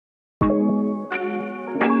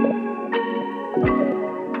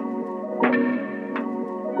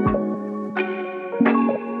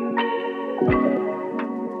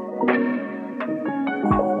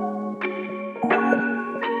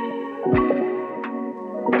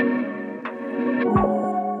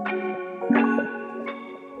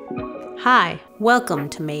Hi, welcome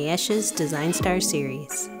to Mayesh's Design Star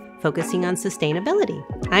series, focusing on sustainability.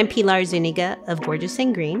 I'm Pilar Zuniga of Gorgeous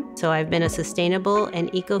and Green. So I've been a sustainable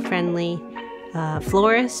and eco-friendly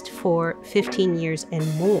florist for 15 years and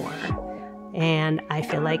more. And I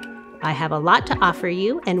feel like I have a lot to offer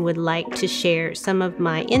you and would like to share some of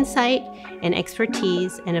my insight and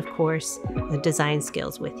expertise and, of course, the design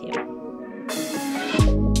skills with you.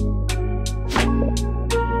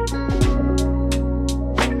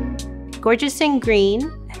 Gorgeous and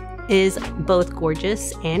Green is both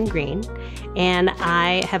gorgeous and green, and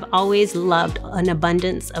I have always loved an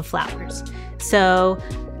abundance of flowers. So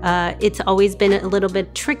it's always been a little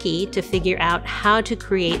bit tricky to figure out how to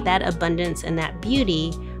create that abundance and that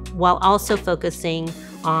beauty while also focusing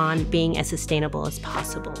on being as sustainable as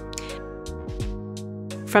possible.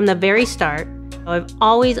 From the very start, I've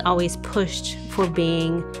always pushed for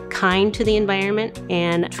being kind to the environment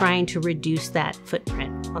and trying to reduce that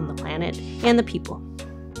footprint on the planet and the people.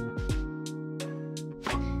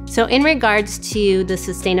 So in regards to the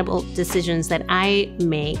sustainable decisions that I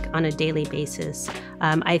make on a daily basis,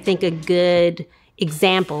 I think a good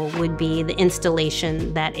example would be the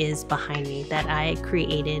installation that is behind me that I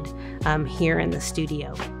created here in the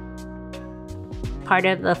studio. Part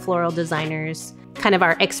of the floral designers, kind of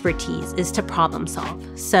our expertise is to problem solve.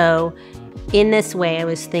 So in this way, I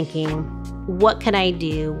was thinking, what can I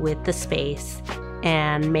do with the space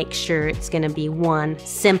and make sure it's going to be, one,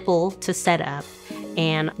 simple to set up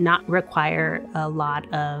and not require a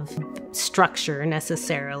lot of structure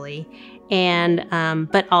necessarily, and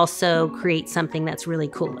but also create something that's really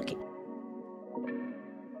cool looking.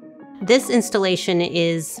 This installation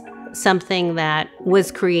is something that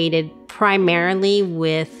was created primarily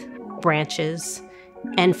with branches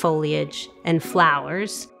and foliage and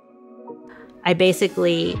flowers. I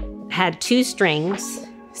basically had two strings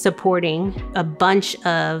supporting a bunch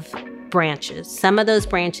of branches. Some of those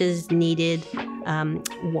branches needed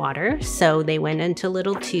water, so they went into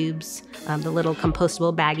little tubes, the little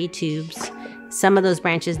compostable baggy tubes. Some of those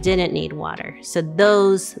branches didn't need water. So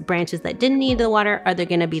those branches that didn't need the water are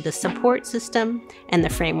going to be the support system and the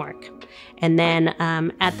framework. And then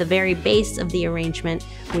at the very base of the arrangement,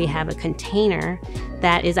 we have a container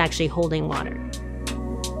that is actually holding water.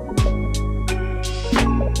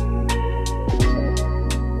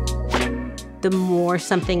 The more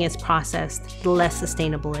something is processed, the less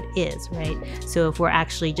sustainable it is, right? So if we're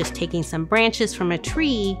actually just taking some branches from a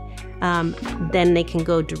tree, then they can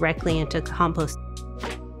go directly into compost.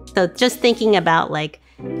 So just thinking about like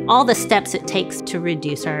all the steps it takes to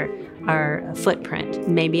reduce our footprint.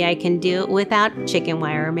 Maybe I can do it without chicken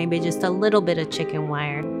wire, or maybe just a little bit of chicken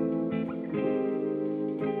wire.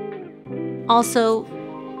 Also,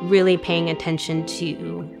 really paying attention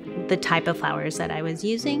to the type of flowers that I was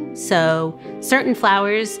using. So certain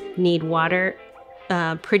flowers need water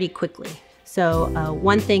pretty quickly. So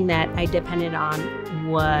one thing that I depended on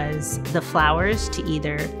was the flowers to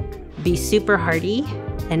either be super hardy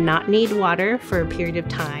and not need water for a period of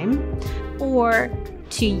time, or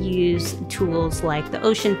to use tools like the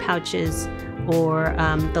ocean pouches or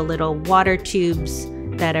the little water tubes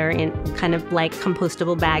that are in kind of like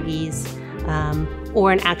compostable baggies,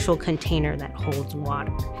 or an actual container that holds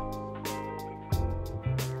water.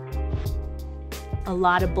 A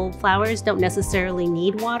lot of bulb flowers don't necessarily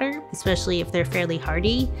need water, especially if they're fairly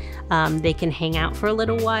hardy. They can hang out for a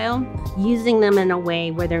little while. Using them in a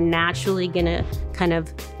way where they're naturally gonna kind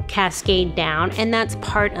of cascade down, and that's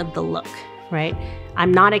part of the look, right?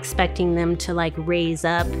 I'm not expecting them to like raise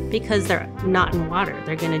up because they're not in water.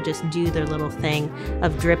 They're gonna just do their little thing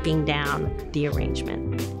of dripping down the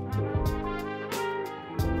arrangement.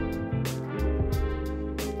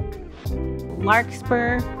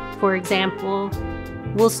 Larkspur, for example,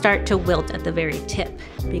 will start to wilt at the very tip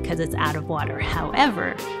because it's out of water.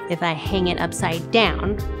 However, if I hang it upside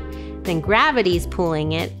down, then gravity's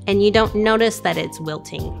pulling it and you don't notice that it's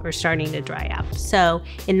wilting or starting to dry out. So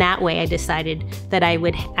in that way, I decided that I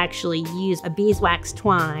would actually use a beeswax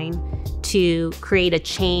twine to create a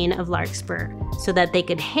chain of larkspur so that they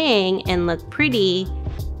could hang and look pretty,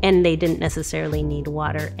 and they didn't necessarily need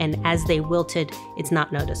water. And as they wilted, it's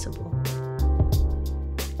not noticeable.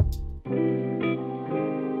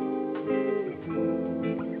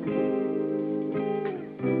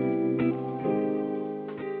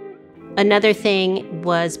 Another thing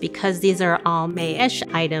was, because these are all Mayesh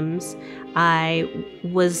items, I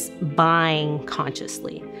was buying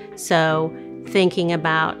consciously. So thinking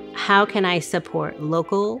about how can I support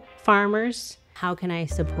local farmers, how can I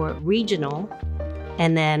support regional,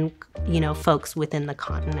 and then, folks within the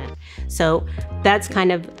continent. So that's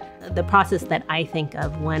kind of the process that I think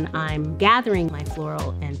of when I'm gathering my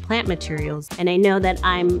floral and plant materials. And I know that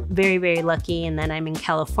I'm very, very lucky in that I'm in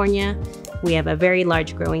California. We have a very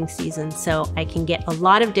large growing season, so I can get a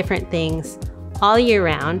lot of different things all year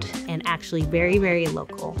round and actually very, very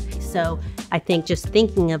local. So I think just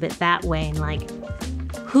thinking of it that way and like,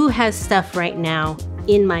 who has stuff right now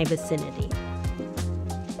in my vicinity?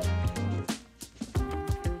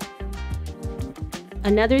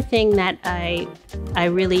 Another thing that I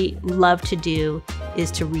really love to do is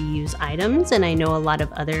to reuse items, and I know a lot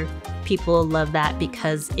of other people love that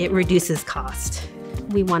because it reduces cost.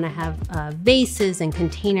 We want to have vases and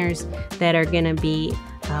containers that are going to be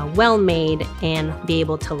well made and be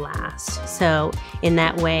able to last. So in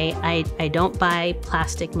that way, I don't buy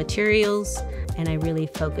plastic materials, and I really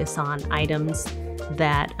focus on items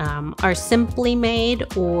that are simply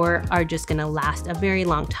made or are just going to last a very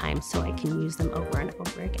long time, so I can use them over and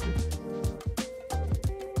over again.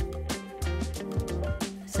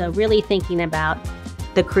 So really thinking about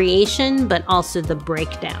the creation, but also the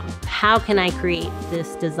breakdown. How can I create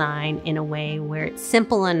this design in a way where it's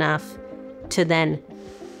simple enough to then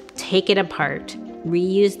take it apart,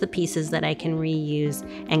 reuse the pieces that I can reuse,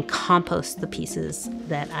 and compost the pieces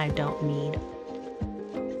that I don't need?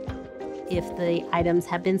 If the items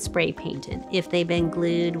have been spray painted, if they've been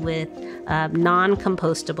glued with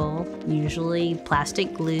non-compostable, usually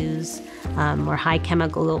plastic glues or high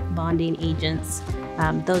chemical bonding agents,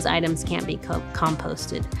 those items can't be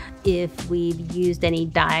composted. If we've used any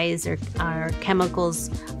dyes or chemicals,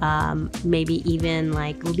 maybe even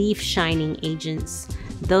like leaf shining agents,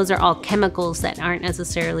 those are all chemicals that aren't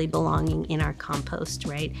necessarily belonging in our compost,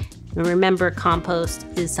 right? And remember, compost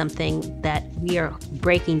is something that we are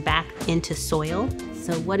breaking back into soil.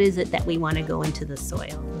 So what is it that we want to go into the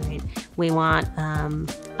soil, right? We want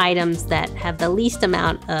items that have the least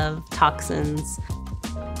amount of toxins.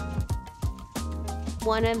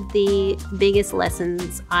 One of the biggest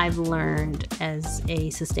lessons I've learned as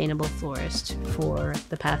a sustainable florist for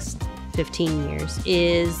the past 15 years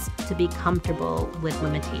is to be comfortable with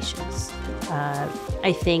limitations.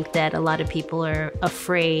 I think that a lot of people are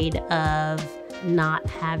afraid of not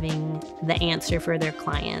having the answer for their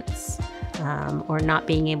clients or not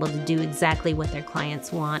being able to do exactly what their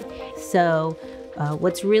clients want. So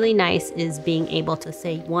what's really nice is being able to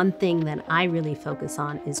say one thing that I really focus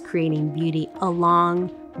on is creating beauty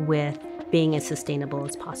along with being as sustainable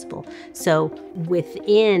as possible. So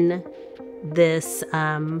within this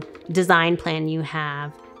design plan you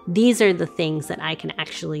have, these are the things that I can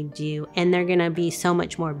actually do, and they're gonna be so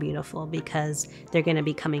much more beautiful because they're gonna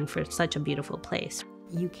be coming from such a beautiful place.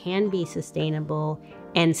 You can be sustainable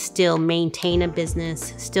and still maintain a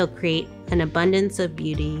business, still create an abundance of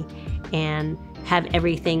beauty, and have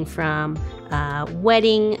everything from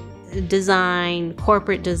wedding design,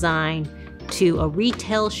 corporate design, to a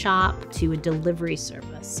retail shop, to a delivery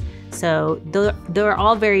service. So they're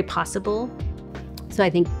all very possible. So I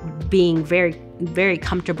think being very, very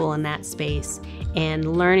comfortable in that space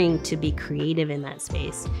and learning to be creative in that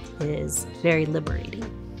space is very liberating.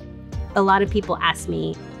 A lot of people ask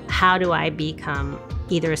me, how do I become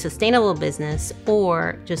either a sustainable business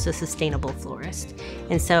or just a sustainable florist?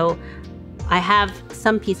 And so I have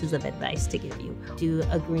some pieces of advice to give you. Do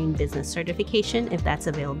a green business certification if that's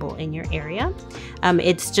available in your area.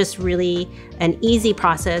 It's just really an easy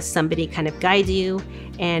process. Somebody kind of guides you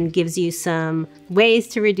and gives you some ways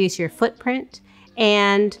to reduce your footprint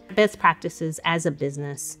and best practices as a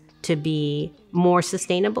business to be more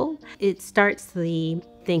sustainable. It starts the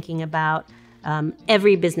thinking about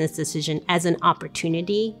every business decision as an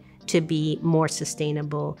opportunity to be more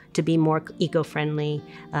sustainable, to be more eco-friendly,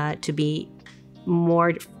 to be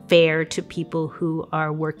more fair to people who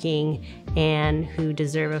are working and who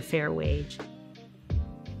deserve a fair wage.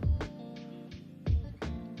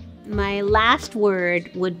 My last word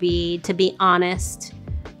would be to be honest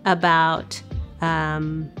about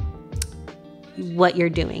what you're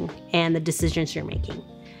doing and the decisions you're making.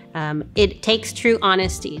 It takes true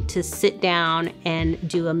honesty to sit down and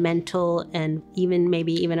do a mental and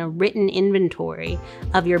maybe even a written inventory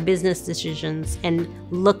of your business decisions and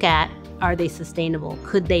look at, are they sustainable?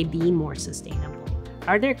 Could they be more sustainable?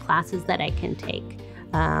 Are there classes that I can take?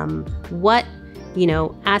 Asking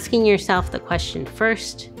yourself the question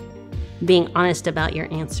first, being honest about your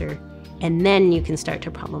answer, and then you can start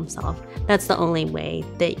to problem solve. That's the only way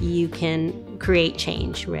that you can create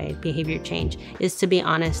change, right? Behavior change is to be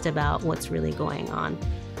honest about what's really going on.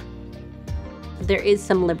 There is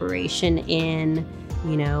some liberation in,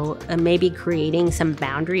 maybe creating some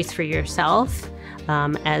boundaries for yourself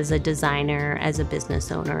as a designer, as a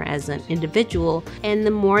business owner, as an individual. And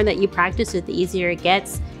the more that you practice it, the easier it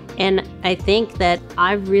gets. And I think that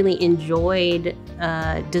I've really enjoyed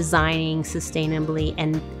designing sustainably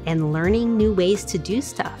and learning new ways to do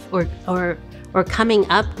stuff, or coming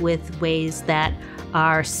up with ways that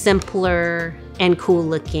are simpler and cool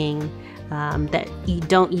looking, that you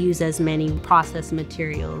don't use as many processed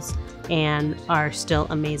materials and are still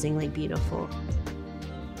amazingly beautiful.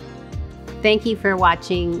 Thank you for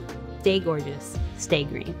watching. Stay gorgeous, stay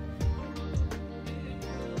green.